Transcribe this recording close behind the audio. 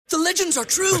The legends are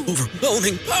true.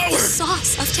 Overwhelming power!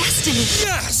 Sauce of destiny.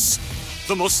 Yes!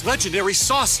 The most legendary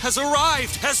sauce has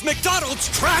arrived as McDonald's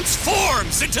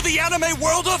transforms into the anime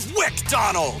world of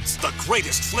WickDonald's. The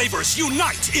greatest flavors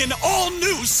unite in all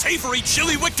new savory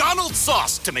chili McDonald's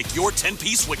sauce to make your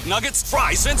 10-piece Wick Nuggets,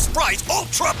 fries, and Sprite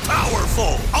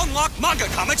ultra-powerful. Unlock manga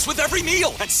comics with every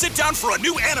meal and sit down for a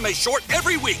new anime short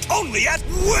every week only at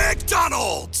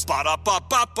WickDonald's.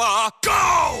 Ba-da-ba-ba-ba,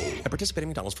 go! At participating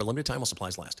McDonald's for a limited time while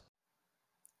supplies last.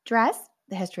 Dress,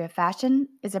 the History of Fashion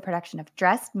is a production of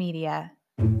Dressed Media.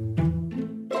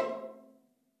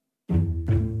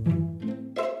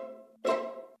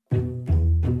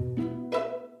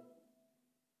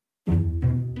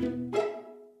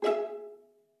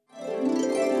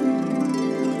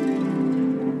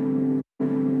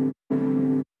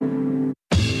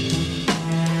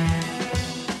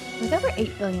 With over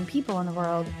 8 billion people in the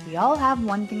world, we all have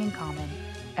one thing in common.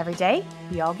 Every day,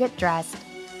 we all get dressed.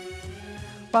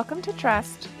 Welcome to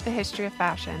Dressed, the History of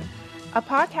Fashion, a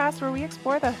podcast where we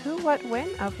explore the who, what,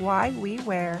 when of why we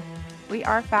wear. We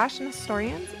are fashion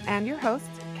historians and your hosts,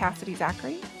 Cassidy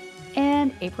Zachary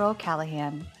and April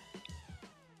Callahan.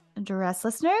 Dress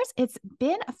listeners, it's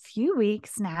been a few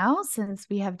weeks now since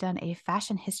we have done a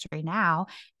fashion history now.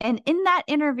 And in that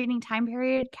intervening time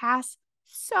period, Cass,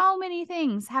 so many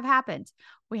things have happened.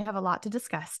 We have a lot to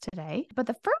discuss today. But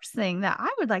the first thing that I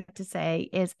would like to say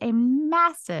is a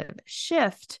massive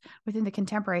shift within the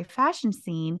contemporary fashion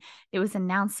scene. It was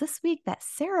announced this week that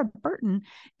Sarah Burton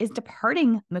is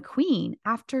departing McQueen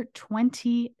after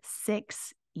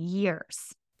 26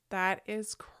 years. That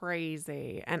is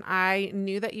crazy. And I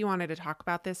knew that you wanted to talk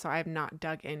about this, so I have not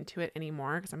dug into it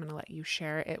anymore because I'm going to let you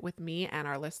share it with me and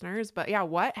our listeners. But yeah,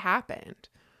 what happened?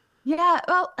 Yeah,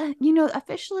 well,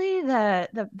 officially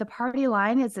the party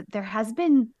line is that there has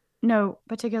been no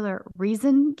particular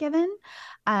reason given.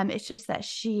 It's just that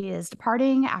she is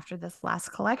departing after this last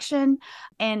collection.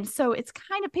 And so it's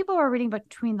kind of, people are reading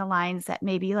between the lines that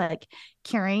maybe like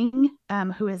Kering,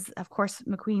 who is, of course,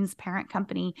 McQueen's parent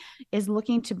company, is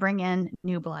looking to bring in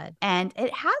new blood. And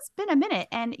it has been a minute.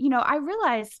 And, I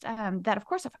realized that, of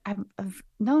course, I've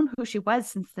known who she was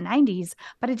since the 90s,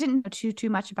 but I didn't know too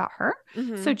much about her.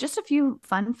 Mm-hmm. So just a few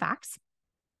fun facts.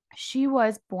 She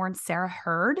was born Sarah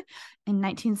Hurd in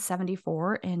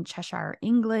 1974 in Cheshire,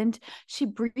 England. She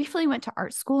briefly went to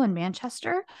art school in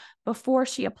Manchester before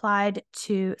she applied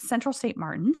to Central St.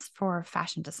 Martin's for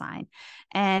fashion design.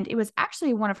 And it was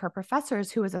actually one of her professors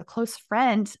who was a close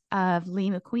friend of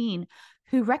Lee McQueen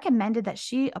who recommended that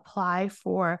she apply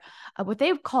for what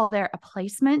they would call a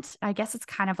placement. I guess it's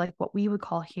kind of like what we would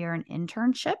call here an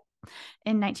internship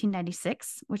in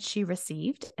 1996, which she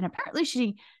received. And apparently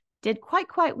she did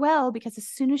quite well because as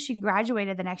soon as she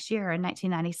graduated the next year in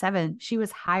 1997, she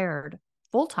was hired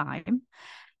full-time.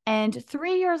 And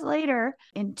 3 years later,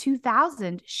 in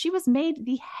 2000, she was made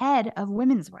the head of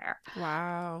women's wear.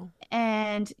 Wow.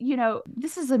 And,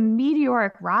 this is a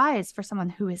meteoric rise for someone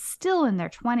who is still in their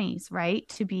 20s, right?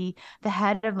 To be the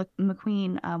head of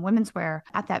McQueen women's wear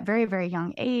at that very, very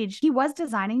young age. He was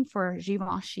designing for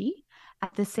Givenchy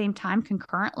at the same time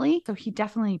concurrently. So he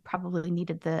definitely probably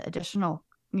needed the additional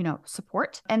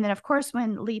support. And then, of course,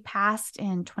 when Lee passed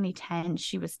in 2010,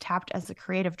 she was tapped as a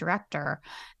creative director.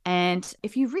 And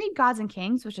if you read Gods and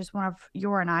Kings, which is one of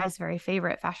your and I's very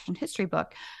favorite fashion history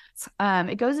book,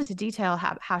 it goes into detail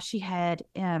how she had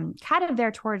kind of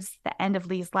there towards the end of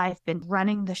Lee's life been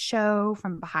running the show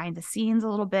from behind the scenes a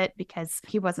little bit because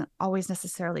he wasn't always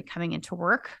necessarily coming into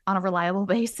work on a reliable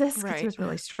basis because he was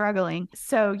really struggling.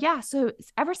 So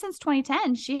ever since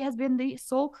 2010, she has been the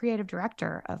sole creative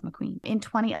director of McQueen. In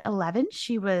 2011,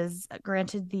 she was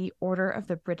granted the Order of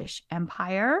the British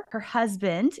Empire. Her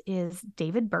husband is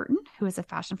David Burton, who is a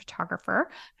fashion photographer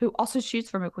who also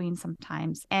shoots for McQueen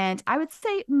sometimes. And I would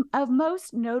say of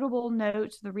most notable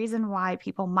note, the reason why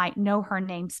people might know her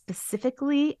name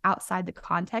specifically outside the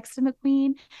context of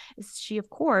McQueen is she, of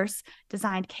course,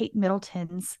 designed Kate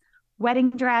Middleton's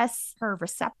wedding dress, her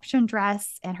reception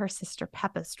dress, and her sister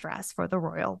Peppa's dress for the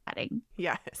royal wedding.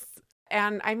 Yes.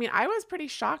 And I mean, I was pretty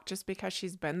shocked just because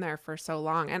she's been there for so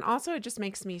long. And also it just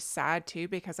makes me sad too,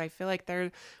 because I feel like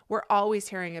we're always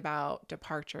hearing about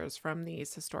departures from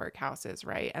these historic houses,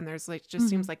 right? And there's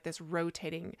seems like this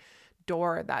rotating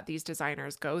door that these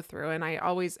designers go through. And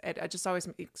it just always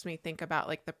makes me think about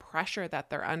like the pressure that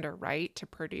they're under, right? To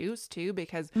produce too,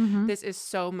 because this is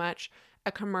so much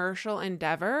a commercial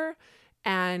endeavor.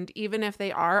 And even if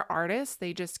they are artists,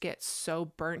 they just get so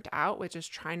burnt out with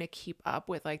just trying to keep up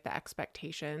with like the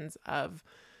expectations of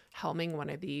helming one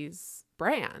of these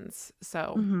brands.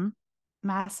 So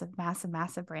massive, massive,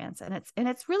 massive brands. And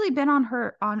it's really been on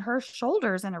her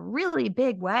shoulders in a really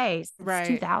big way since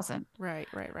 2000. Right.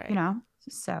 You know?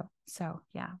 So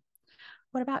yeah.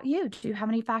 What about you? Do you have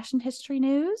any fashion history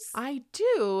news? I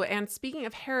do. And speaking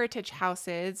of heritage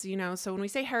houses, so when we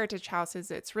say heritage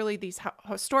houses, it's really these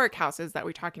historic houses that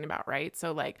we're talking about, right?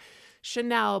 So like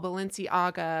Chanel,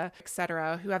 Balenciaga,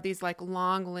 etc., who have these like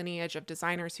long lineage of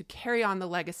designers who carry on the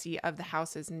legacy of the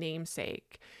house's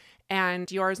namesake. And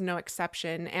Dior is no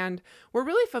exception. And we're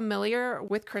really familiar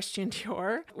with Christian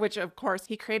Dior, which of course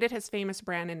he created his famous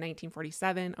brand in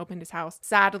 1947, opened his house,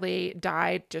 sadly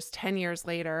died just 10 years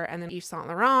later. And then Yves Saint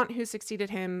Laurent, who succeeded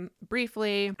him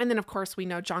briefly. And then of course we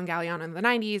know John Galliano in the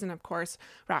 90s, and of course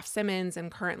Raf Simons, and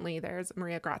currently there's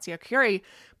Maria Grazia Chiuri.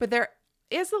 But there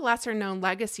is the lesser known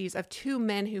legacies of two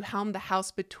men who helmed the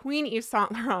house between Yves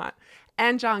Saint Laurent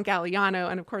and John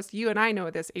Galliano. And of course, you and I know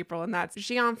this, April, and that's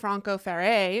Gianfranco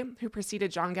Ferré, who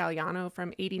preceded John Galliano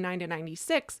from 89 to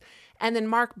 96, and then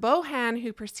Marc Bohan,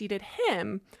 who preceded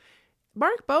him.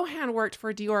 Marc Bohan worked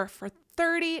for Dior for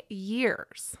 30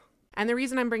 years. And the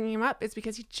reason I'm bringing him up is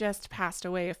because he just passed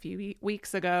away a few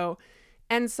weeks ago.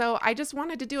 And so I just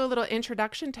wanted to do a little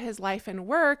introduction to his life and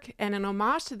work and an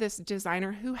homage to this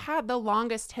designer who had the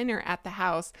longest tenure at the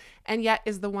house and yet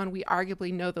is the one we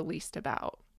arguably know the least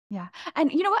about. Yeah.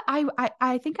 And you know what?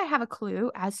 I think I have a clue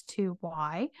as to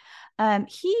why.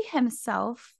 He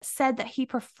himself said that he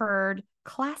preferred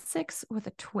classics with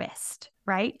a twist,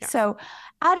 right? Yes. So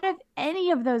out of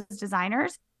any of those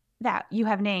designers that you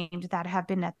have named that have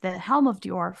been at the helm of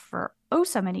Dior for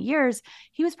so many years,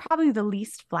 he was probably the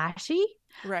least flashy.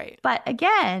 Right. But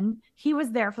again, he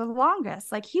was there for the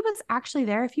longest. Like he was actually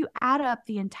there. If you add up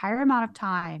the entire amount of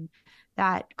time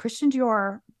that Christian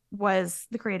Dior was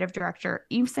the creative director,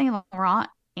 Yves Saint Laurent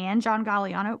and John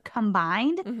Galliano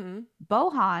combined,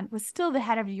 Bohan was still the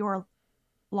head of Dior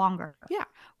longer. Yeah.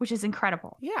 Which is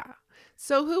incredible. Yeah.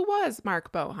 So who was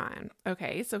Marc Bohan?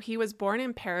 Okay, so he was born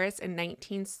in Paris in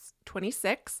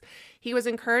 1926. He was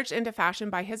encouraged into fashion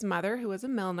by his mother, who was a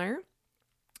milliner.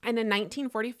 And in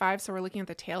 1945, so we're looking at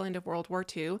the tail end of World War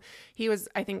II, he was,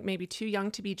 I think, maybe too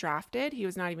young to be drafted. He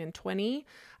was not even 20.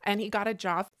 And he got a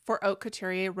job for haute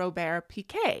couturier Robert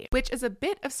Piquet, which is a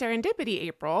bit of serendipity,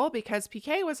 April, because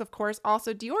Piquet was, of course,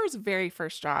 also Dior's very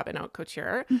first job in haute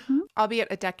couture, albeit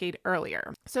a decade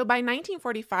earlier. So by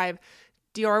 1945,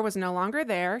 Dior was no longer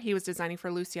there. He was designing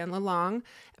for Lucien Lelong,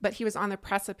 but he was on the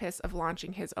precipice of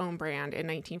launching his own brand in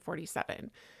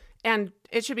 1947. And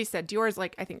it should be said, Dior is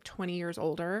like, I think, 20 years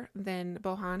older than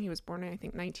Bohan. He was born in, I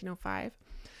think, 1905.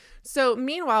 So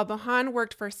meanwhile, Bohan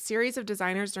worked for a series of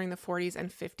designers during the 40s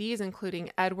and 50s, including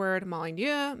Edward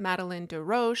Molyneux, Madeleine de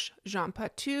Roche, Jean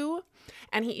Patou,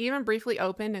 and he even briefly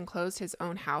opened and closed his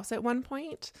own house at one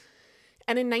point.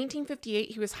 And in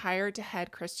 1958, he was hired to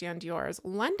head Christian Dior's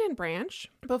London branch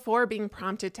before being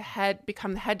prompted to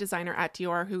become the head designer at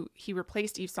Dior, who he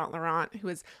replaced Yves Saint Laurent, who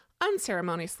was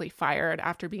unceremoniously fired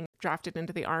after being drafted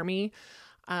into the army.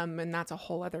 And that's a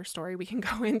whole other story we can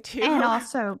go into. And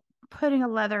also putting a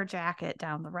leather jacket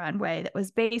down the runway that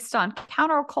was based on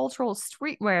countercultural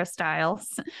streetwear styles.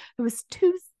 It was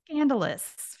too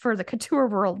scandalous for the couture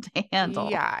world to handle.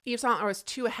 Yeah. Yves Saint Laurent was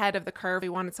too ahead of the curve. He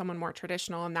wanted someone more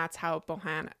traditional, and that's how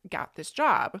Bohan got this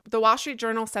job. The Wall Street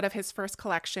Journal said of his first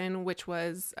collection, which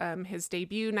was his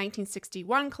debut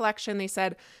 1961 collection, they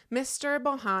said, Mr.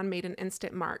 Bohan made an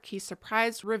instant mark. He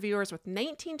surprised reviewers with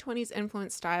 1920s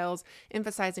influenced styles,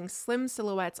 emphasizing slim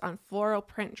silhouettes on floral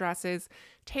print dresses,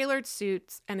 tailored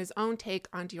suits, and his own take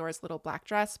on Dior's little black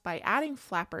dress by adding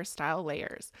flapper-style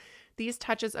layers. These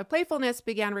touches of playfulness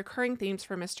began recurring themes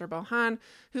for Mr. Bohan,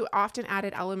 who often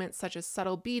added elements such as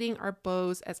subtle beading or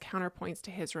bows as counterpoints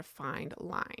to his refined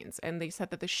lines. And they said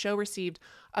that the show received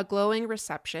a glowing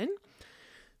reception.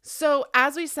 So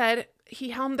as we said, he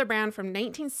helmed the brand from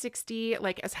 1960,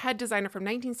 like as head designer from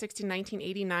 1960 to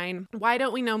 1989. Why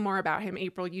don't we know more about him,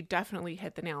 April? You definitely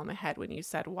hit the nail on the head when you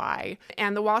said why.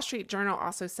 And the Wall Street Journal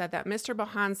also said that Mr.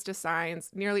 Bohan's designs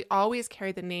nearly always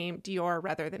carry the name Dior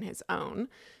rather than his own.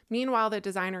 Meanwhile, the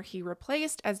designer he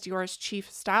replaced as Dior's chief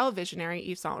style visionary,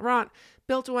 Yves Saint Laurent,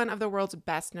 built one of the world's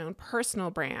best-known personal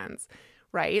brands,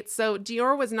 right? So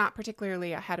Dior was not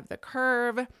particularly ahead of the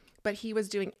curve, but he was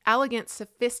doing elegant,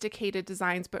 sophisticated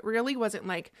designs, but really wasn't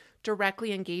like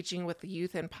directly engaging with the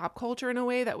youth and pop culture in a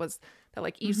way that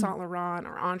like Yves Saint Laurent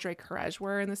or André Courrèges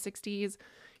were in the 60s.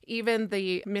 Even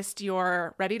the Miss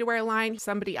Dior ready-to-wear line,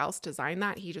 somebody else designed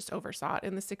that. He just oversaw it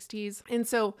in the 60s. And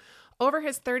so over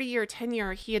his 30-year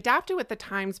tenure, he adapted with the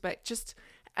times, but just,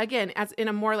 again, as in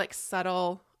a more like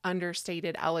subtle,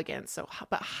 understated elegance. So,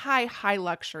 but high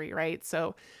luxury, right?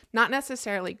 So not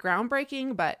necessarily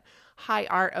groundbreaking, but high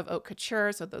art of haute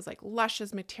couture. So those like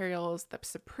luscious materials, the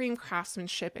supreme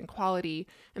craftsmanship and quality,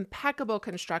 impeccable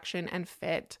construction and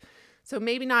fit. So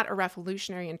maybe not a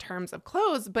revolutionary in terms of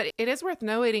clothes, but it is worth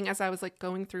noting as I was like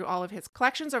going through all of his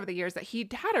collections over the years that he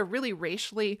had a really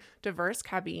racially diverse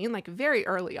cabine like very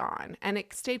early on, and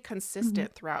it stayed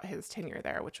consistent throughout his tenure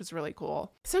there, which was really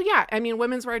cool. So yeah, I mean,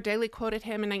 Women's Wear Daily quoted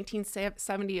him in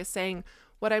 1970 as saying,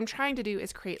 "What I'm trying to do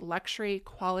is create luxury,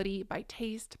 quality by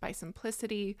taste, by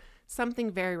simplicity,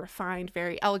 something very refined,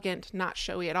 very elegant, not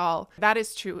showy at all. That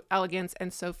is true elegance,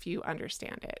 and so few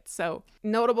understand it." So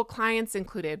notable clients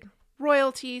included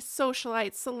royalty,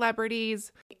 socialites,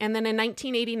 celebrities. And then in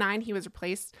 1989, he was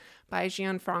replaced by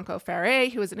Gianfranco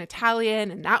Ferré, who was an Italian,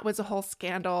 and that was a whole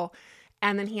scandal.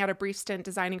 And then he had a brief stint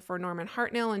designing for Norman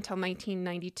Hartnell until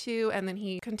 1992, and then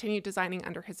he continued designing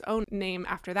under his own name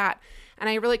after that. And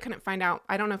I really couldn't find out,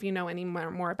 I don't know if you know any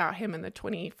more about him in the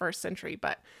 21st century,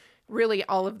 but really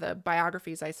all of the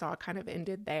biographies I saw kind of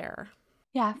ended there.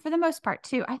 Yeah, for the most part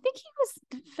too. I think he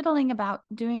was fiddling about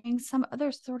doing some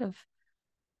other sort of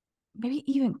maybe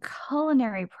even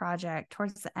culinary project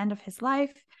towards the end of his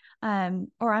life.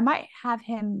 Or I might have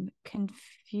him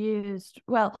confused.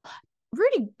 Well,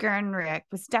 Rudy Gernreich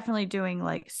was definitely doing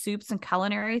like soups and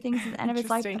culinary things at the end of his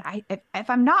life. But if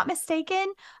I'm not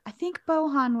mistaken, I think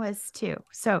Bohan was too.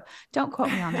 So don't quote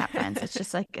me on that, friends. It's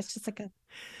just like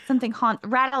something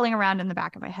rattling around in the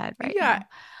back of my head right now.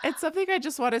 It's something I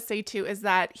just want to say too, is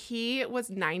that he was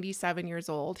 97 years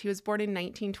old. He was born in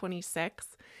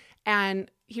 1926. And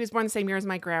he was born the same year as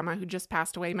my grandma, who just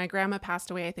passed away. My grandma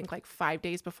passed away, I think, like 5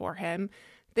 days before him.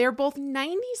 They're both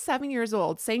 97 years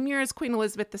old, same year as Queen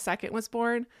Elizabeth II was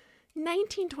born.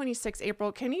 1926,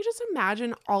 April. Can you just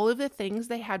imagine all of the things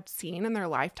they had seen in their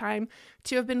lifetime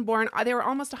to have been born? They were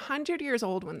almost 100 years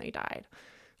old when they died.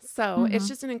 So it's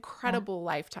just an incredible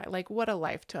lifetime. Like, what a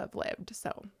life to have lived.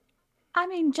 So I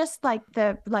mean, just like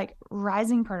the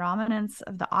rising predominance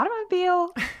of the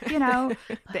automobile, you know,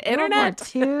 the internet,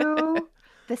 World War II,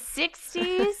 the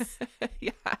 60s,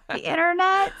 the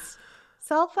internet,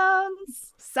 cell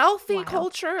phones, selfie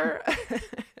culture.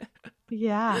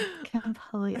 Yeah,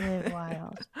 completely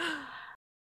wild.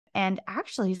 And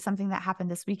actually something that happened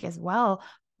this week as well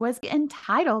was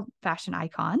entitled Fashion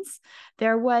Icons.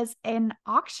 There was an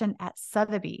auction at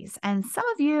Sotheby's, and some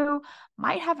of you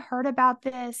might have heard about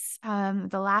this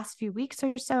the last few weeks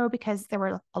or so, because there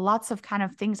were lots of kind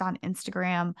of things on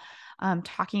Instagram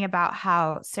talking about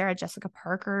how Sarah Jessica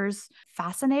Parker's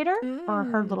fascinator, or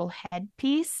her little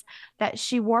headpiece that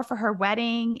she wore for her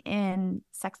wedding in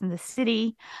Sex and the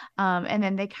City, and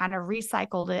then they kind of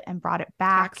recycled it and brought it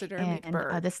back. Taxidermied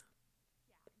bird.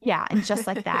 And just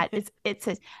like that, it's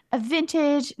a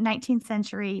vintage 19th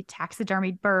century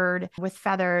taxidermied bird with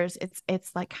feathers.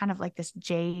 It's like kind of like this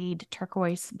jade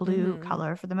turquoise blue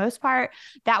color for the most part.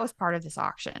 That was part of this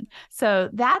auction.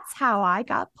 So that's how I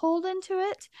got pulled into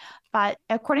it. But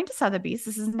according to Sotheby's,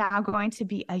 this is now going to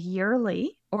be a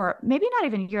yearly, or maybe not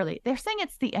even yearly. They're saying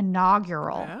it's the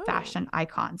inaugural Fashion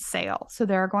Icon sale. So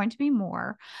there are going to be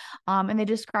more. And they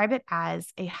describe it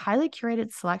as a highly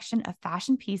curated selection of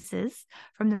fashion pieces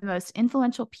from the most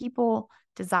influential people,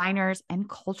 designers, and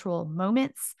cultural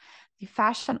moments. The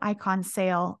Fashion Icon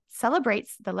sale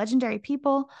celebrates the legendary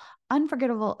people,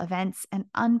 unforgettable events, and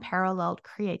unparalleled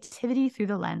creativity through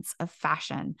the lens of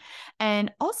fashion.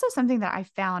 And also something that I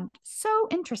found so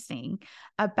interesting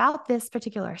about this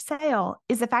particular sale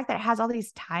is the fact that it has all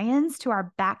these tie-ins to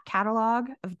our back catalog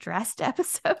of Dressed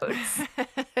episodes.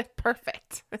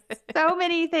 Perfect. So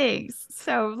many things.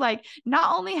 So like,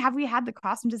 not only have we had the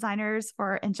costume designers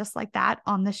for And Just Like That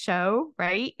on the show,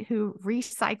 right, who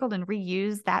recycled and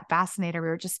reused that fascinator we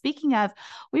were just speaking of,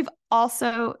 we've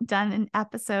also done an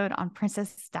episode on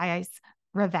Princess Di's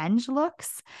revenge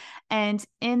looks. And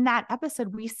in that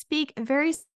episode, we speak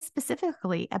very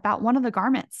specifically about one of the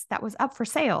garments that was up for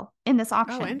sale in this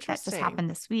auction that just happened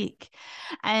this week.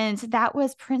 And that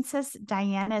was Princess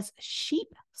Diana's sheep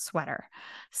sweater.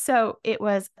 So it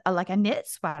was like a knit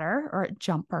sweater, or a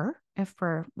jumper, if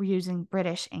we're using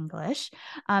British English,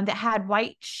 that had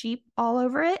white sheep all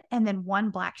over it and then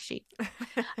one black sheep.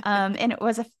 And it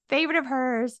was a favorite of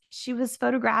hers. She was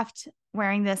photographed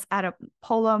wearing this at a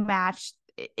polo match.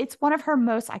 It's one of her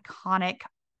most iconic,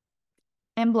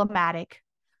 emblematic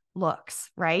looks,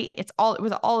 right? It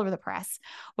was all over the press.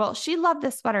 Well, she loved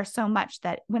this sweater so much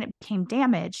that when it became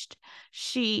damaged,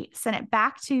 she sent it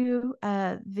back to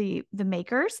the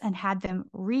makers and had them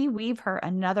reweave her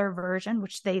another version,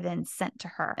 which they then sent to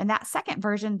her. And that second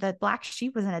version, the black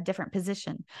sheep was in a different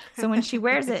position. So when she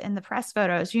wears it in the press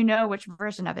photos, you know which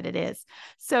version of it is.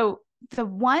 So the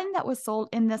one that was sold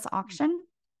in this auction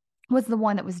was the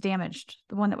one that was damaged,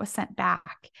 the one that was sent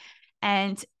back.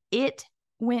 And it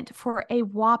went for a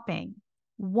whopping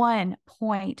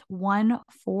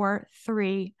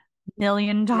 $1.143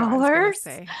 million. Yeah, I was gonna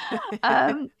say.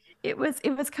 It was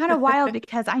kind of wild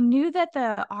because I knew that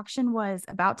the auction was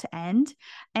about to end,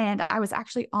 and I was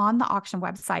actually on the auction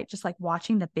website just like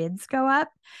watching the bids go up,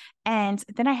 and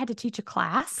then I had to teach a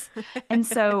class. And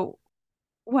so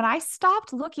when I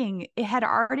stopped looking, it had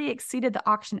already exceeded the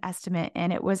auction estimate,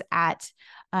 and it was at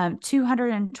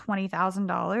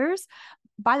 $220,000.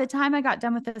 By the time I got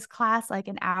done with this class, like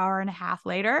an hour and a half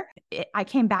later, I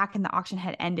came back and the auction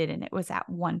had ended, and it was at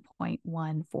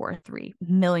 $1.143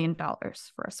 million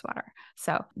for a sweater.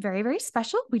 So very, very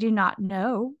special. We do not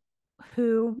know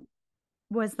who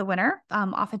was the winner.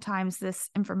 Oftentimes this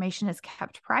information is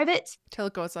kept private Till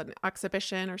it goes on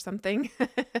exhibition or something.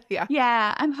 Yeah.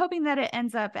 Yeah, I'm hoping that it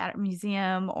ends up at a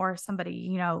museum or somebody,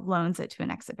 loans it to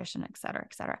an exhibition, et cetera,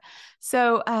 et cetera.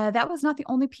 So that was not the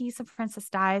only piece of princess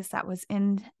dyes that was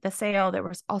in the sale. There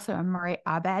was also a Murray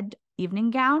Abed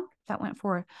evening gown that went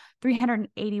for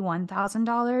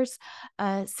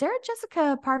 $381,000. Sarah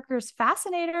Jessica Parker's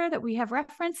Fascinator that we have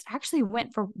referenced actually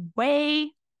went for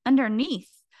way underneath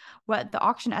what the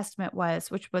auction estimate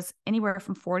was, which was anywhere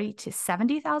from $40,000 to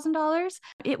 $70,000.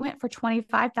 It went for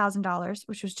 $25,000,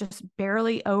 which was just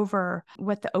barely over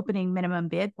what the opening minimum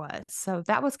bid was. So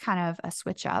that was kind of a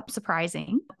switch up,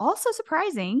 surprising. Also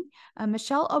surprising,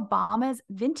 Michelle Obama's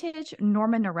vintage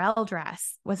Norma Norell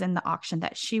dress was in the auction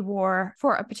that she wore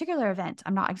for a particular event.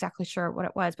 I'm not exactly sure what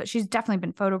it was, but she's definitely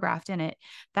been photographed in it.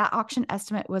 That auction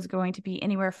estimate was going to be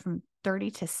anywhere from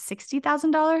 $30,000 to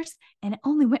 $60,000, and it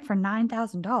only went for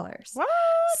 $9,000. What?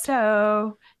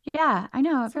 So yeah, I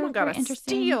know. Someone very, got very a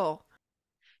interesting. steal.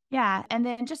 Yeah. And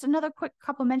then just another quick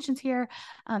couple mentions here,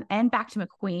 and back to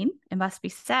McQueen, it must be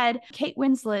said, Kate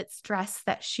Winslet's dress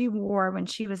that she wore when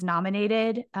she was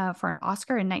nominated for an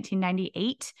Oscar in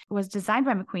 1998 was designed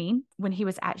by McQueen when he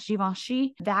was at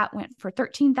Givenchy. That went for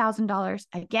 $13,000,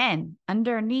 again,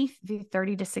 underneath the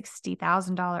 $30,000 to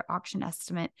 $60,000 auction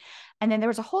estimate. And then there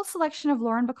was a whole selection of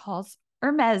Lauren Bacall's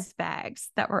Hermes bags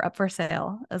that were up for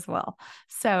sale as well.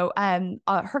 So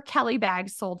her Kelly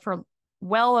bags sold for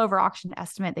well over auction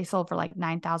estimate. They sold for like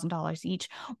 $9,000 each.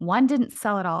 One didn't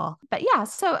sell at all. But yeah,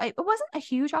 so it wasn't a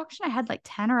huge auction. I had like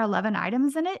 10 or 11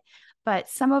 items in it, but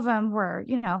some of them were,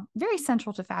 very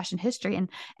central to fashion history and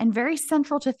very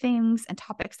central to things and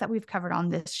topics that we've covered on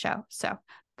this show. So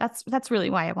that's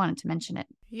really why I wanted to mention it.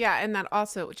 Yeah, and that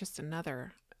also, just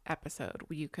another episode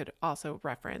you could also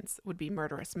reference would be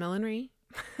Murderous Millinery.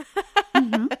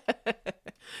 Mm-hmm.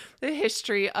 The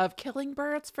history of killing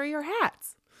birds for your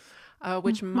hats.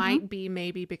 Which might be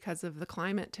maybe because of the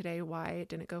climate today, why it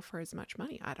didn't go for as much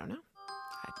money. I don't know.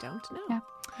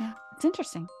 Yeah. It's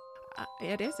interesting.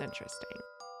 It is interesting.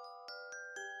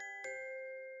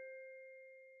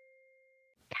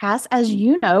 Cass, as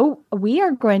you know, we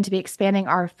are going to be expanding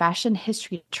our fashion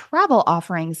history travel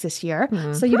offerings this year.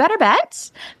 Mm-hmm. So you better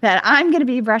bet that I'm going to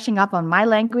be brushing up on my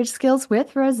language skills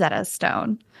with Rosetta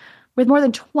Stone. With more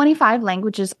than 25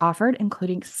 languages offered,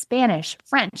 including Spanish,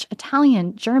 French,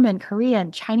 Italian, German,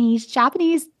 Korean, Chinese,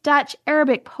 Japanese, Dutch,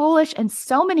 Arabic, Polish, and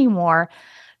so many more,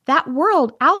 that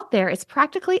world out there is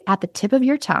practically at the tip of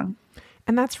your tongue.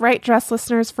 And that's right, Dress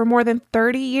listeners. For more than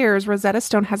 30 years, Rosetta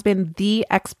Stone has been the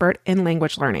expert in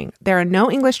language learning. There are no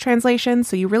English translations,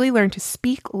 so you really learn to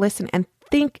speak, listen, and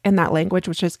think in that language,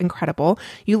 which is incredible.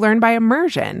 You learn by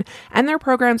immersion, and their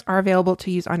programs are available to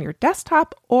use on your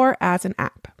desktop or as an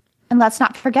app. And let's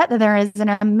not forget that there is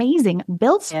an amazing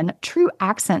built-in true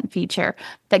accent feature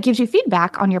that gives you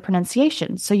feedback on your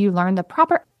pronunciation, so you learn the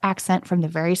proper accent from the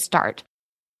very start.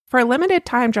 For a limited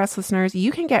time, Dress listeners,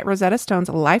 you can get Rosetta Stone's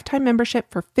lifetime membership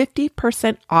for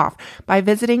 50% off by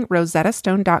visiting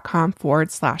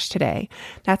rosettastone.com/today.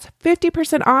 That's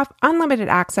 50% off unlimited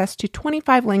access to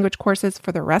 25 language courses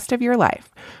for the rest of your life.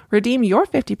 Redeem your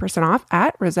 50% off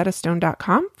at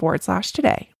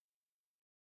rosettastone.com/today.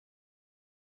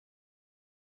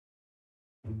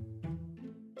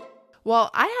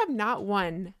 Well, I have not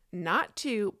one, not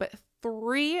two, but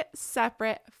 3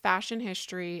 separate fashion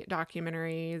history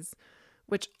documentaries,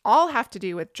 which all have to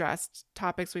do with dress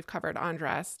topics we've covered on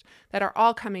Dressed, that are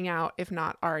all coming out, if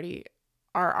not already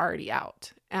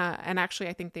out. And actually,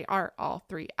 I think they are all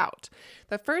 3 out.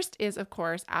 The first is, of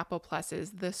course, Apple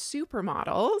Plus's The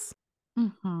Supermodels.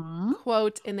 Mm-hmm.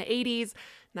 Quote, in the 80s,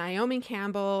 Naomi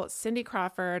Campbell, Cindy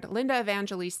Crawford, Linda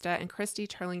Evangelista, and Christy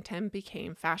Turlington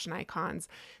became fashion icons,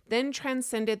 then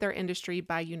transcended their industry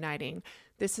by uniting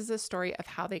This is a story of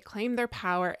how they claimed their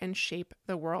power and shaped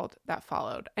the world that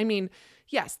followed. I mean,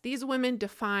 yes, these women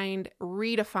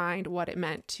redefined what it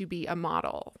meant to be a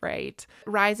model, right?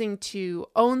 Rising to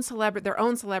their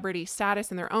own celebrity status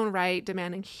in their own right,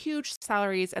 demanding huge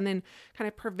salaries, and then kind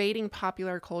of pervading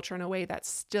popular culture in a way that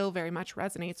still very much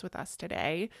resonates with us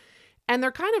today. And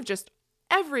they're kind of just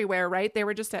everywhere, right? They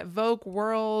were just at Vogue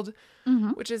World,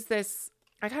 which is this...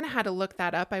 I kind of had to look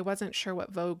that up. I wasn't sure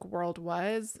what Vogue World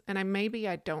was, and I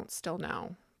don't still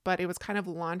know, but it was kind of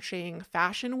launching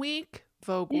Fashion Week,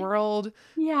 Vogue World.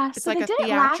 Yeah, it's so like they a did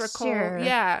theatrical. It last year.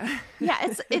 Yeah,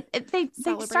 yeah. They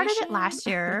started it last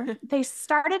year. They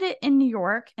started it in New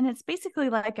York, and it's basically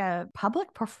like a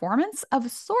public performance of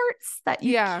sorts that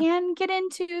you can get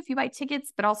into if you buy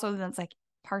tickets, but also then it's like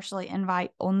partially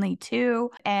invite only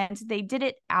too. And they did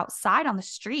it outside on the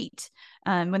street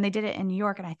when they did it in New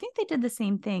York, and I think they did the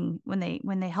same thing when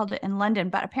they held it in London.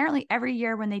 But apparently every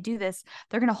year when they do this,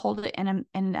 they're going to hold it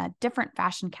in a different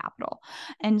fashion capital.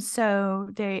 And so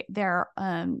they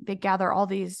gather all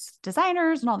these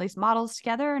designers and all these models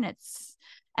together, and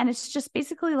it's just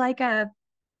basically like a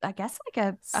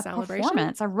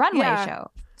performance, a runway show.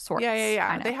 Sorts,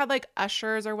 yeah. They had like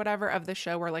ushers or whatever of the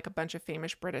show, were like a bunch of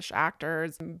famous British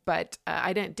actors, but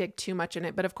I didn't dig too much in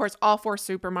it. But of course, all 4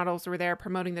 supermodels were there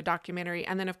promoting the documentary.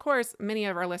 And then of course, many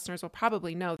of our listeners will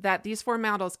probably know that these 4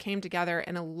 models came together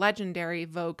in a legendary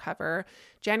Vogue cover,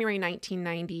 January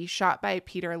 1990, shot by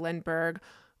Peter Lindbergh,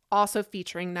 also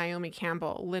featuring Naomi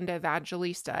Campbell, Linda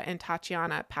Evangelista, and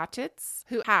Tatiana Patitz,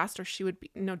 who asked, or she would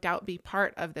no doubt be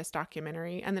part of this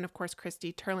documentary. And then, of course,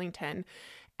 Christy Turlington.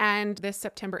 And this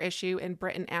September issue in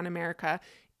Britain and America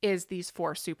is these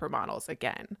 4 supermodels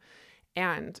again.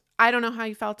 And I don't know how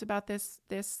you felt about this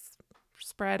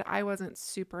spread. I wasn't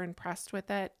super impressed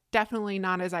with it. Definitely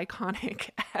not as iconic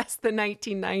as the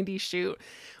 1990 shoot,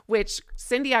 which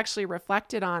Cindy actually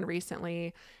reflected on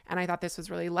recently. And I thought this was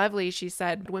really lovely. She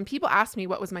said, when people ask me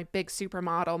what was my big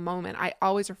supermodel moment, I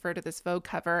always refer to this Vogue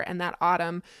cover and that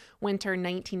autumn-winter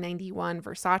 1991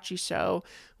 Versace show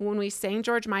when we sang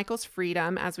George Michael's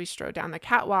Freedom as we strode down the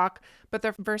catwalk. But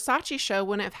the Versace show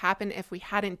wouldn't have happened if we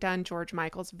hadn't done George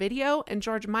Michael's video, and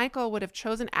George Michael would have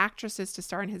chosen actresses to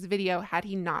star in his video had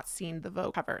he not seen the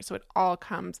Vogue cover. So it all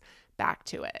comes back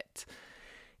to it.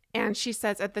 And she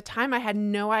says, at the time, I had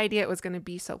no idea it was going to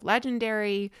be so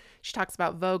legendary. She talks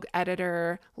about Vogue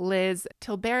editor Liz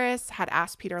Tilberis had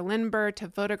asked Peter Lindbergh to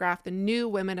photograph the new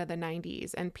women of the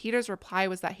 90s. And Peter's reply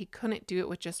was that he couldn't do it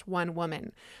with just one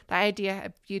woman. The idea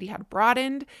of beauty had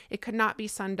broadened. It could not be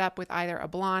summed up with either a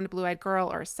blonde, blue-eyed girl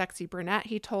or a sexy brunette,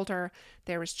 he told her.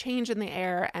 There was change in the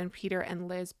air, and Peter and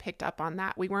Liz picked up on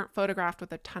that. We weren't photographed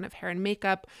with a ton of hair and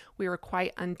makeup. We were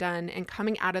quite undone. And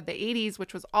coming out of the 80s,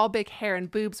 which was all big hair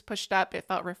and boobs pushed up, it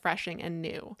felt refreshing and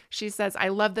new. She says, I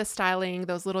love the styling,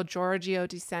 those little Giorgio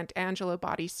di Sant'Angelo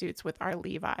bodysuits with our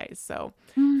Levi's. So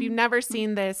if you've never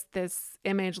seen this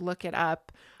image, look it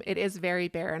up. It is very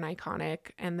bare and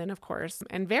iconic. And then, of course,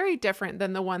 and very different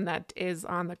than the one that is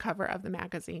on the cover of the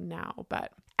magazine now.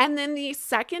 And then the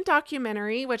second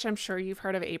documentary, which I'm sure you've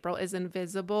heard of, April, is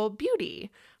Invisible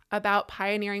Beauty, about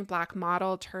pioneering Black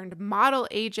model turned model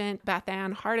agent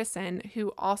Bethann Hardison,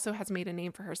 who also has made a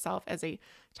name for herself as a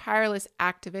tireless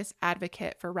activist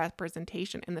advocate for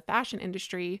representation in the fashion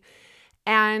industry.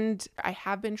 And I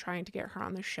have been trying to get her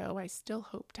on the show. I still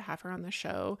hope to have her on the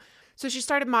show. So she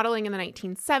started modeling in the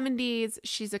 1970s.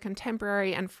 She's a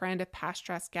contemporary and friend of past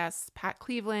dress guests Pat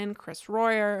Cleveland, Chris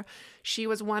Royer. She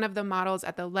was one of the models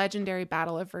at the legendary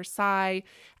Battle of Versailles,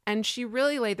 and she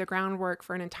really laid the groundwork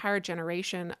for an entire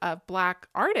generation of Black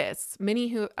artists,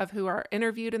 many of who are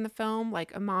interviewed in the film,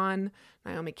 like Iman,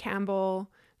 Naomi Campbell,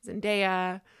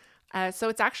 Zendaya. So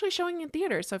it's actually showing in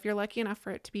theaters. So if you're lucky enough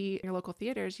for it to be in your local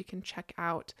theaters, you can check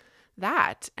out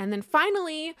that. And then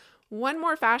finally, one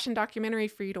more fashion documentary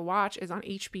for you to watch is on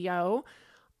HBO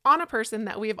on a person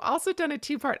that we have also done a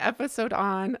 2-part episode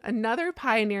on, another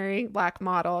pioneering Black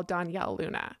model, Danielle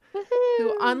Luna,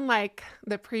 who, unlike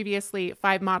the previously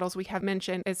 5 models we have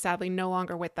mentioned, is sadly no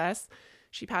longer with us.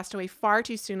 She passed away far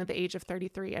too soon at the age of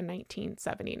 33 in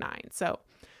 1979. So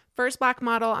first Black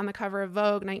model on the cover of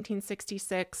Vogue,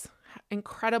 1966.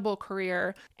 Incredible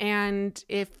career. And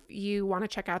if you want to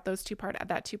check out that 2-part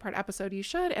episode, you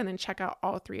should, and then check out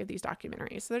all 3 of these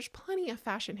documentaries. So there's plenty of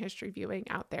fashion history viewing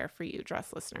out there for you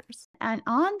dress listeners. And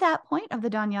on that point of the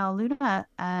Danielle Luna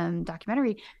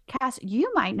documentary, Cass, you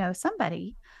might know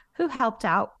somebody who helped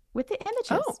out with the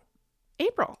images. Oh,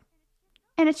 April.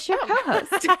 And it's your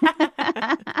co-host.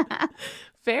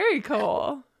 Very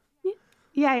cool.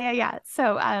 Yeah.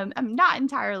 So not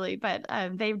entirely, but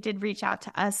they did reach out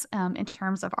to us in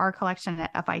terms of our collection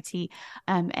at FIT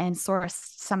and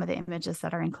sourced some of the images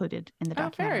that are included in the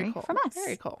documentary from us.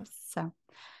 Very cool. So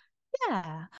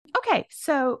yeah. Okay.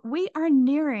 So we are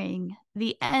nearing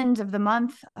the end of the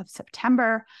month of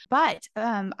September, but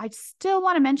I still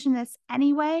want to mention this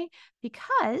anyway,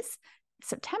 because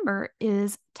September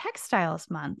is Textiles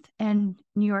Month in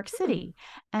New York City.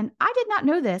 And I did not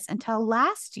know this until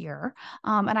last year.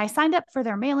 And I signed up for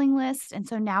their mailing list. And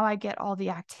so now I get all the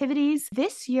activities.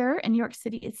 This year in New York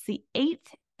City, it's the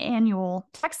 8th annual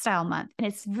Textile Month. And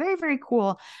it's very, very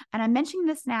cool. And I'm mentioning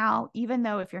this now, even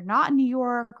though if you're not in New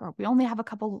York, or we only have a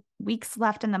couple weeks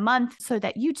left in the month, so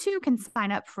that you too can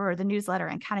sign up for the newsletter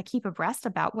and kind of keep abreast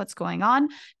about what's going on.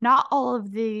 Not all of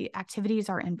the activities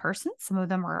are in person. Some of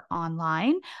them are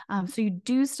online. So you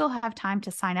do still have time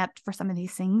to sign up for some of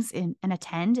these things and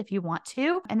attend if you want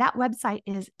to. And that website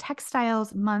is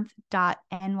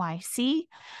textilesmonth.nyc.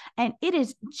 And it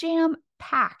is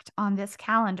jam-packed on this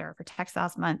calendar for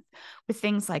Textiles Month with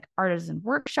things like artisan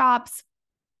workshops.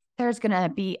 There's going to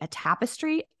be a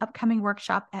tapestry upcoming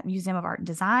workshop at Museum of Art and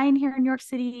Design here in New York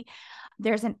City.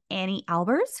 There's an Annie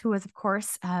Albers, who is, of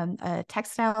course, a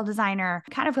textile designer,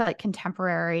 kind of like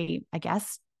contemporary, I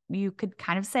guess you could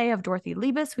kind of say, of Dorothy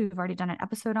Liebes, who we've already done an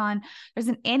episode on. There's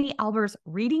an Annie Albers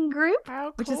reading group,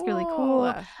 which is really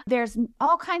cool. There's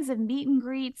all kinds of meet and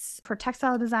greets for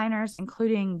textile designers,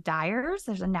 including dyers.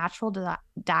 There's a natural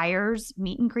dyers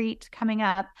meet and greet coming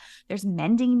up. There's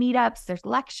mending meetups. There's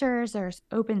lectures. There's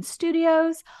open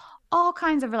studios. All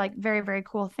kinds of like very, very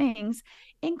cool things,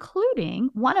 including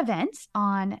one event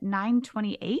on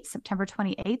September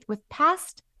 28th, with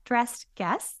past dressed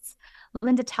guests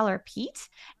Linda Teller-Pete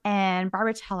and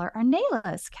Barbara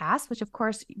Teller-Arnela's cast, which of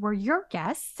course were your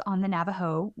guests on the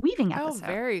Navajo weaving episode. Oh,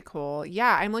 very cool.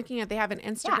 Yeah, I'm looking at, they have an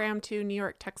Instagram too, New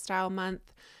York Textile Month.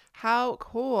 How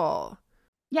cool.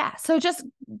 Yeah, so just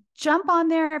jump on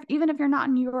there, even if you're not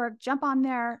in New York, jump on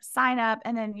there, sign up,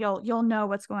 and then you'll know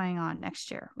what's going on next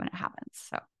year when it happens.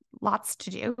 So lots to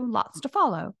do, lots to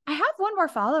follow. I have one more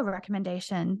follow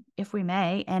recommendation, if we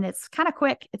may, and it's kind of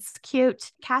quick. It's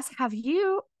cute. Cass, have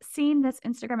you seen this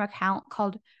Instagram account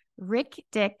called Rick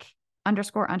Dick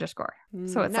 __?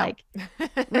 So it's like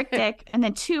Rick Dick and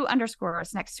then 2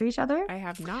 underscores next to each other. I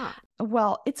have not.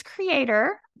 Well, its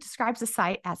creator describes the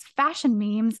site as fashion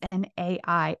memes and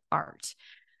AI art.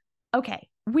 Okay.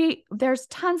 There's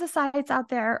tons of sites out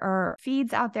there or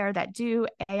feeds out there that do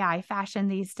AI fashion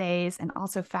these days, and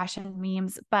also fashion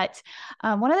memes. But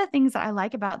one of the things that I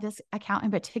like about this account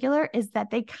in particular is that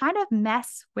they kind of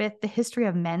mess with the history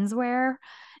of menswear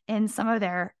in some of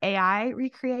their AI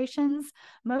recreations.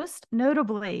 Most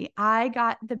notably, I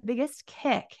got the biggest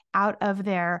kick out of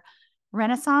their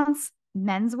Renaissance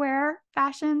menswear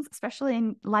fashions, especially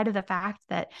in light of the fact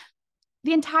that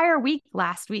the entire week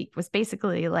last week was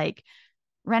basically like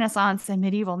Renaissance and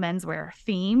medieval menswear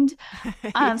themed.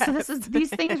 Yes. So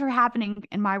these things were happening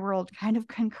in my world kind of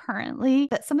concurrently.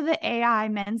 But some of the AI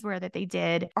menswear that they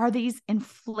did are these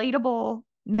inflatable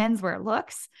menswear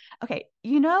looks. Okay,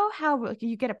 you know how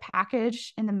you get a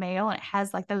package in the mail and it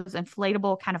has like those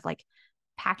inflatable kind of like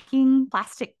packing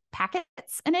plastic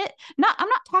packets in it? I'm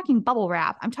not talking bubble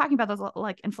wrap. I'm talking about those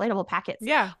like inflatable packets.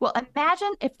 Yeah. Well,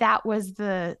 imagine if that was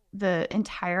the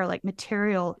entire like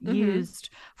material used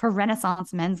for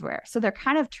Renaissance menswear. So they're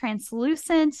kind of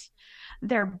translucent,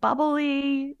 they're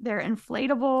bubbly, they're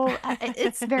inflatable.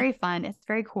 It's very fun. It's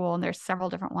very cool. And there's several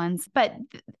different ones, but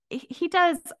he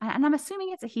does, and I'm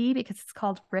assuming it's a he because it's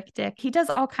called Rick Dick. He does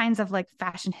all kinds of like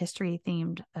fashion history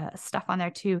themed stuff on there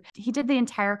too. He did the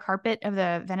entire carpet of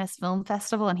the Venice Film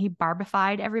Festival and he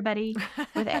Barbified everybody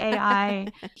with AI.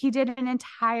 He did an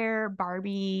entire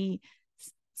Barbie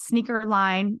sneaker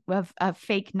line of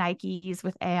fake Nikes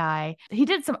with AI. He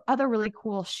did some other really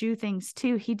cool shoe things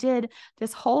too. He did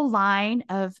this whole line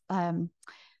of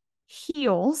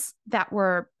heels that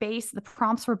were the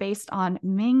prompts were based on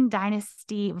Ming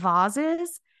Dynasty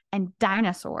vases and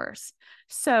dinosaurs.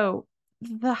 So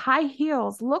the high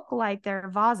heels look like they're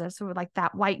vases, so like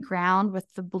that white ground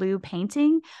with the blue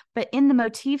painting, but in the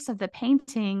motifs of the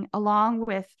painting, along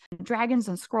with dragons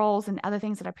and scrolls and other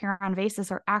things that appear on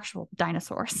vases, are actual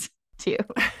dinosaurs too.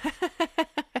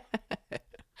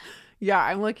 Yeah,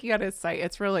 I'm looking at his site.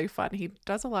 It's really fun. He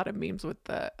does a lot of memes with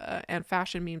and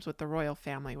fashion memes with the royal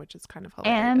family, which is kind of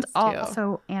hilarious. And too.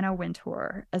 also Anna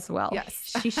Wintour as well.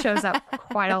 Yes. She shows up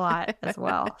quite a lot as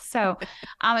well. So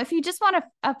if you just want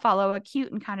to follow a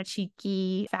cute and kind of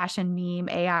cheeky fashion meme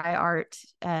AI art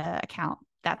account,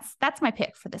 that's my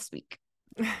pick for this week.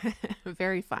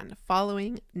 Very fun.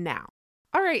 Following now.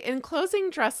 All right. In closing,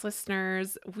 Dress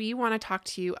listeners, we want to talk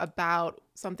to you about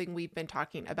something we've been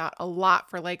talking about a lot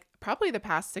for like probably the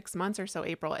past 6 months or so,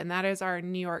 April, and that is our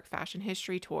New York fashion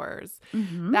history tours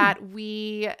that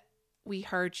we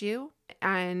heard you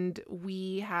and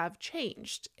we have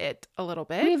changed it a little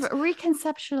bit. We've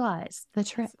reconceptualized the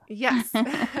trip. Yes.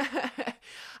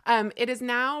 It is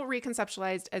now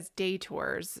reconceptualized as day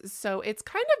tours. So it's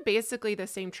kind of basically the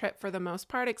same trip for the most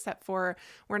part, except for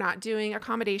we're not doing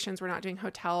accommodations, we're not doing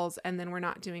hotels, and then we're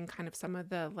not doing kind of some of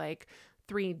the like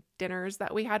 3 dinners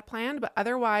that we had planned, but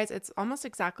otherwise it's almost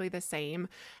exactly the same.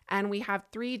 And we have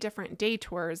 3 different day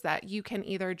tours that you can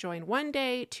either join 1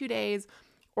 day, 2 days,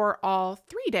 or all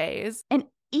 3 days. And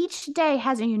each day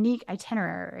has a unique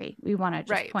itinerary, we want to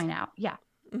just Right. point out. Yeah.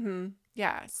 Mm-hmm.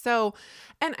 Yeah. So,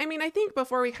 and I mean, I think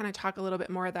before we kind of talk a little bit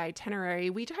more of the itinerary,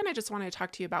 we kind of just want to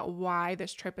talk to you about why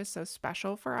this trip is so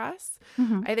special for us.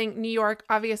 I think New York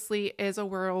obviously is a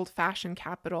world fashion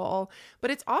capital, but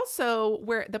it's also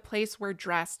where the place where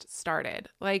Dressed started.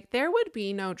 Like there would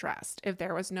be no Dressed if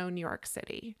there was no New York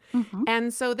City.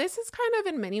 And so this is kind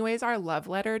of in many ways our love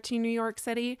letter to New York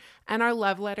City and our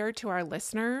love letter to our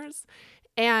listeners.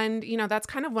 And, you know, that's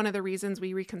kind of one of the reasons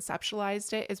we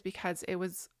reconceptualized it is because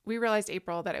we realized,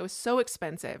 April, that it was so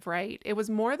expensive, right? It was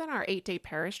more than our 8-day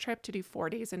Paris trip to do 4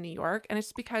 days in New York. And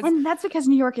it's because... And that's because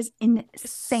New York is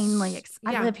insanely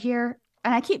expensive. Yeah. I live here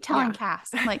and I keep telling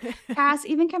Cass, I'm like, Cass,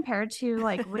 even compared to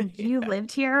like when you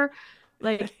lived here,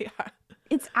 like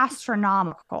it's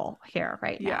astronomical here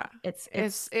right now.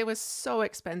 It was so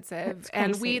expensive. It's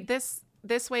And crazy.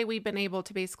 this way we've been able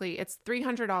to basically, it's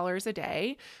 $300 a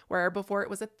day, where before it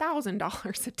was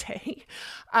 $1,000 a day,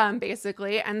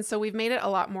 basically. And so we've made it a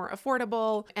lot more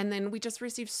affordable. And then we just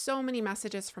received so many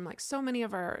messages from like so many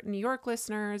of our New York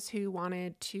listeners who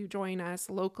wanted to join us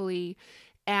locally.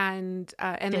 And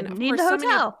then of need course, the so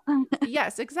hotel. many,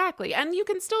 yes, exactly. And you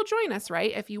can still join us,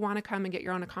 right? If you want to come and get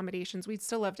your own accommodations, we'd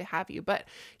still love to have you. But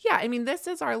yeah, I mean, this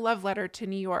is our love letter to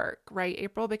New York, right,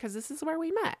 April? Because this is where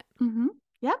we met.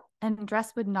 Yep. And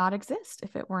Dress would not exist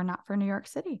if it were not for New York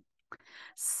City.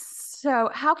 So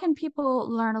how can people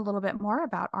learn a little bit more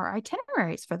about our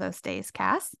itineraries for those days,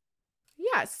 Cass?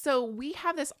 Yeah, so we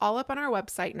have this all up on our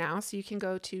website now. So you can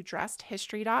go to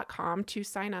dressedhistory.com to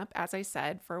sign up, as I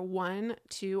said, for 1,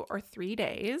 2, or 3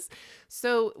 days.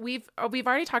 So we've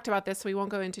already talked about this, so we won't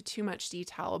go into too much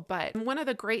detail. But one of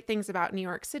the great things about New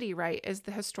York City, right, is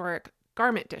the historic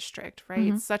garment district, right?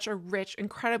 It's such a rich,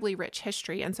 incredibly rich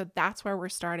history. And so that's where we're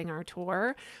starting our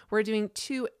tour. We're doing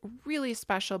 2 really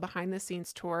special behind the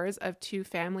scenes tours of 2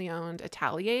 family owned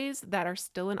ateliers that are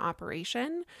still in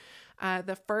operation.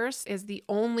 The first is the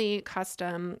only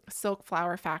custom silk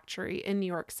flower factory in New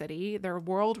York City. They're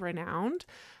world renowned.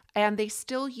 And they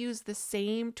still use the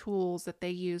same tools that they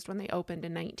used when they opened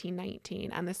in 1919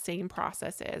 and the same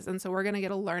processes. And so we're going to get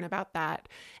to learn about that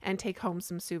and take home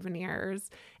some souvenirs.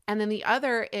 And then the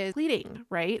other is pleating,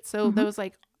 right? So those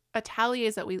like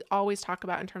ateliers that we always talk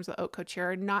about in terms of haute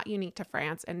couture are not unique to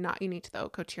France and not unique to the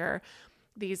haute couture.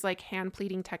 These like hand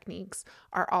pleating techniques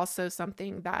are also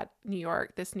something that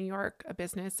this New York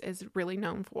business is really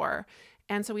known for.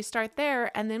 And so we start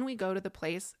there and then we go to the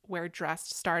place where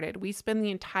Dressed started. We spend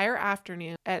the entire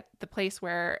afternoon at the place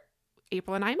where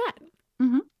April and I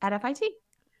met. At FIT.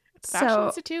 Fashion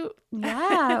Institute.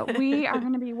 Yeah, we are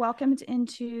going to be welcomed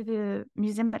into the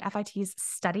museum at FIT's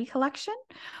study collection,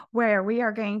 where we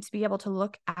are going to be able to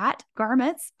look at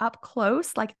garments up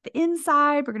close, like the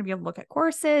inside. We're going to be able to look at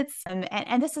corsets.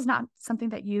 And this is not something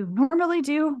that you normally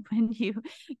do when you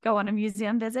go on a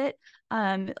museum visit.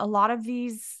 A lot of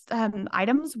these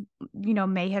items, you know,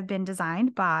 may have been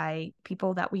designed by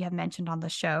people that we have mentioned on the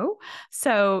show.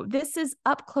 So this is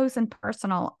up close and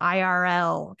personal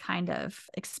IRL kind of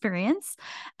experience.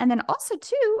 And then also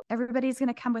too, everybody's going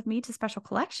to come with me to Special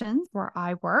Collections where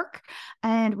I work.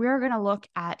 And we're going to look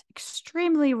at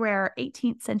extremely rare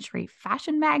 18th century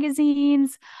fashion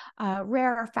magazines,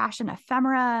 rare fashion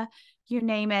ephemera, you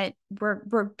name it.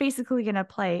 We're basically going to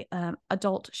play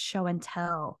adult show and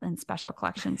tell in Special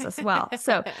Collections as well.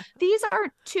 So these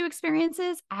are 2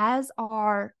 experiences, as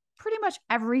are pretty much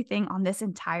everything on this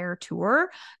entire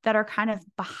tour, that are kind of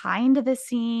behind the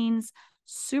scenes,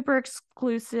 super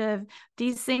exclusive.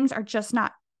 These things are just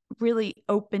not really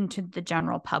open to the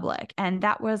general public. And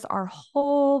that was our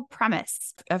whole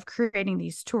premise of creating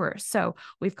these tours. So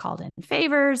we've called in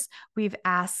favors. We've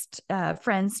asked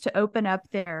friends to open up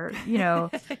their, you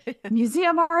know,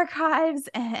 museum archives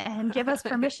and give us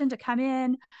permission to come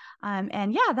in.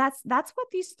 And yeah, that's what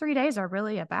these 3 days are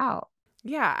really about.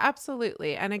 Yeah,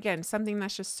 absolutely. And again, something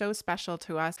that's just so special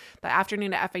to us. The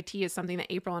afternoon at FIT is something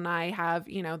that April and I have,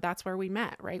 that's where we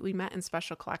met, right? We met in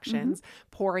special collections,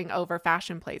 pouring over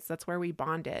fashion plates. That's where we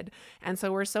bonded. And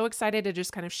so we're so excited to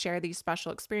just kind of share these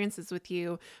special experiences with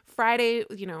you. Friday,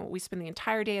 we spend the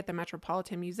entire day at the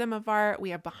Metropolitan Museum of Art.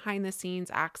 We have behind the scenes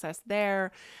access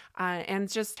there. And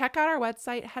just check out our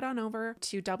website. Head on over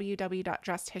to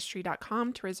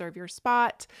www.dressedhistory.com to reserve your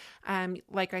spot.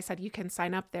 Like I said, you can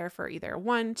sign up there for either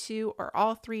 1, 2, or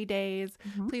all 3 days.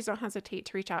 Please don't hesitate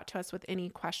to reach out to us with any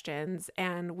questions.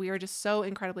 And we are just so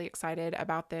incredibly excited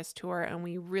about this tour, and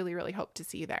we really, really hope to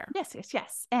see you there.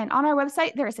 Yes. And on our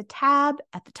website, there is a tab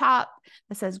at the top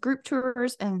that says group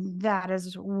tours, and that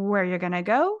is where you're going to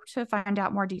go to find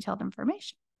out more detailed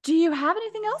information. Do you have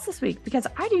anything else this week? Because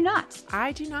I do not.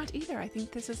 I do not either. I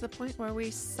think this is the point where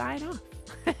we sign off.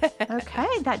 Okay,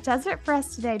 that does it for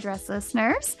us today, Dress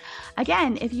listeners.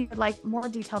 Again, if you would like more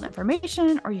detailed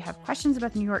information or you have questions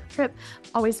about the New York trip,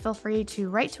 always feel free to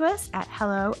write to us at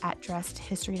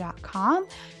hello@dressedhistory.com.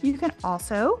 You can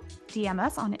also DM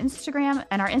us on Instagram,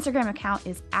 and our Instagram account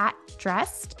is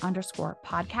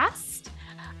 @dressed_podcast.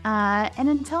 And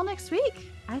until next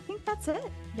week, I think that's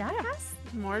it. Yeah.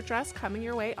 More dress coming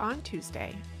your way on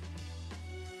Tuesday.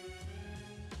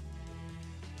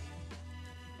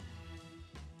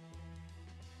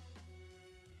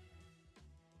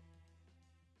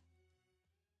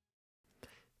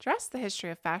 Dress, the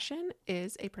History of Fashion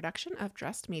is a production of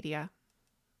Dressed Media.